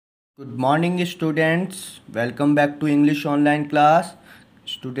Good morning, students. Welcome back to English online class.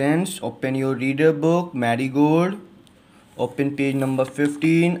 Students, open your reader book, Marigold. Open page number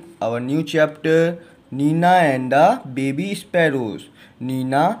 15, our new chapter, Nina and the Baby Sparrows.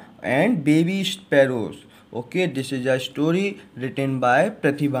 Nina and Baby Sparrows. Okay, this is a story written by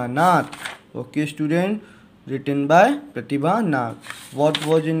Pratibha Nath. Okay, student, written by Pratibha Nath. What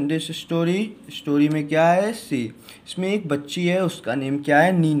was in this story? Story में क्या है? सी इसमें एक बच्ची है, उसका name क्या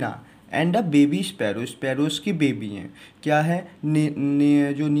है? Neena and a baby sparrow, sparrows की बेबी हैं। क्या है?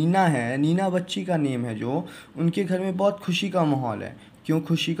 जो नीना है, नीना बच्ची का नेम है। जो उनके घर में बहुत खुशी का माहौल है। क्यों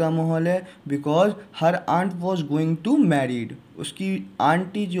खुशी का माहौल है? Because her aunt was going to married, उसकी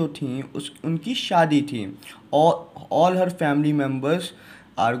आंटी जो थी उनकी शादी थी। और all her family members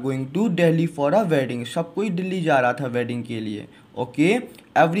are going to Delhi for a wedding, सब कोई दिल्ली जा रहा था वेडिंग के लिए। Okay,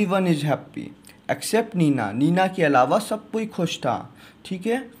 every one is happy accept Neena, Neena के अलावा सब कोई खुश था। ठीक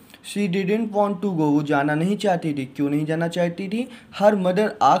है, she didn't want to go, वो जाना नहीं चाहती थी। क्यों नहीं जाना चाहती थी? Her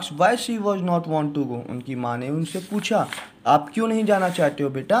mother asked why she was not want to go, उनकी माँ ने उनसे पूछा आप क्यों नहीं जाना चाहते हो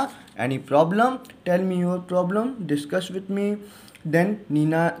बेटा? Any problem? Tell me your problem, discuss with me. Then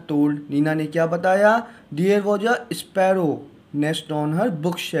Neena told, Neena ने क्या बताया? There was a sparrow nest on her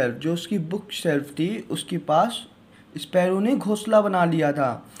book shelf, जो उसकी बुक शेल्फ थी उसके पास स्पैरो ने घोंसला बना लिया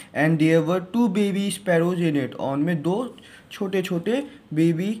था। And there were to baby sparrows in it, और उनमें दो छोटे छोटे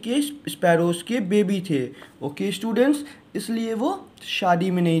बेबी के स्पैरोज के बेबी थे। ओके स्टूडेंट्स, इसलिए वो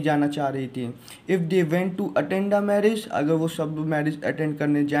शादी में नहीं जाना चाह रही थी। If they went to attend a marriage, अगर वो सब मैरिज अटेंड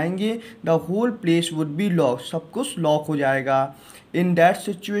करने जाएंगे, the whole place would be lock, सब कुछ लॉक हो जाएगा। इन दैट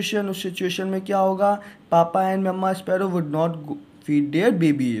सिचुएशन, उस सिचुएशन में क्या होगा? पापा and mamma sparrow would not feed there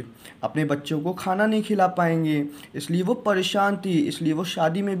baby, अपने बच्चों को खाना नहीं खिला पाएंगे। इसलिए वो परेशान थी, इसलिए वो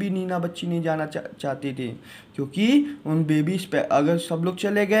शादी में भी नीना बच्ची नहीं जाना चाहती थी। क्योंकि उन अगर सब लोग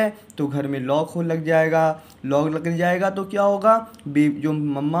चले गए तो घर में लॉक लग जाएगा। लॉक लग जाएगा तो क्या होगा? जो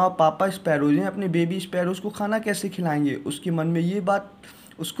मम्मा और पापा स्पैरोज हैं अपने बेबी स्पैरोज को खाना कैसे खिलाएंगे? उसके मन में ये बात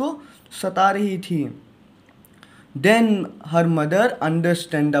उसको सता रही थी। Then her mother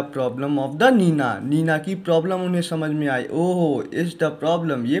understand the problem of the Neena, Neena की प्रॉब्लम उन्हें समझ में आई। ओहो, इज द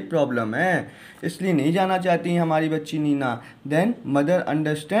प्रॉब्लम, ये प्रॉब्लम है, इसलिए नहीं जाना चाहती हमारी बच्ची Neena. Then mother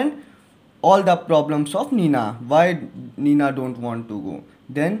understand all the problems of Neena, Y Neena don't want to go.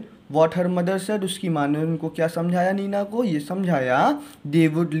 Then what her mother said, उसकी माँ ने उनको क्या समझाया? नीना को ये समझाया, they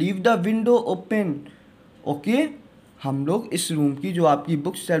would leave the window open. Okay, हम लोग इस रूम की, जो आपकी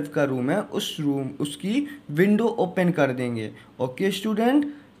बुक शेल्फ का रूम है, उसकी विंडो ओपन कर देंगे। ओके स्टूडेंट,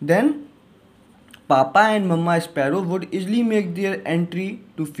 देन पापा and mamma sparrow would easily make their entry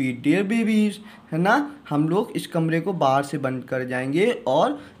to feed there babies, है ना? हम लोग इस कमरे को बाहर से बंद कर जाएंगे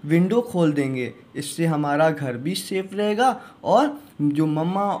और विंडो खोल देंगे। इससे हमारा घर भी सेफ रहेगा और जो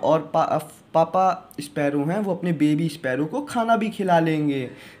मम्मा और पापा स्पैरो हैं वो अपने बेबी स्पैरो को खाना भी खिला लेंगे।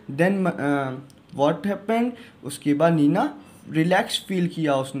 देन व्हाट हैपेंड, उसके बाद नीना रिलैक्स फील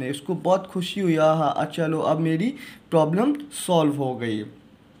किया, उसने, उसको बहुत खुशी हुई। हाँ, चलो अब मेरी प्रॉब्लम सॉल्व हो गई।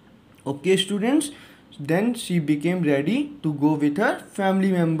 Okay students, then she became ready to go with her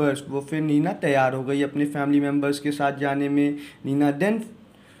family members, वो फिर नीना तैयार हो गई अपने फैमिली मेम्बर्स के साथ जाने में। Neena then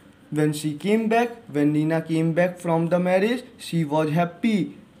when Neena came back from the marriage, she was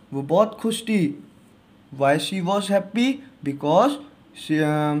happy, वो बहुत खुश थी। Why she was happy? Because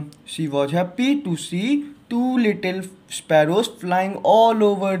she was happy to see two little sparrows flying all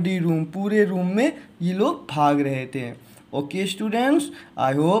over the room, पूरे रूम में ये लोग भाग रहे थे। Okay students, I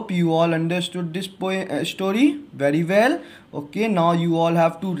hope you all understood this story very well. Okay, now you all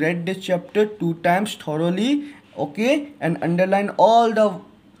have to read this chapter 2 times thoroughly, okay, and underline all the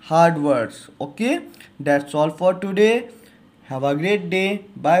hard words. Okay, that's all for today. Have a great day.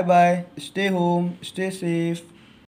 Bye bye. Stay home, stay safe.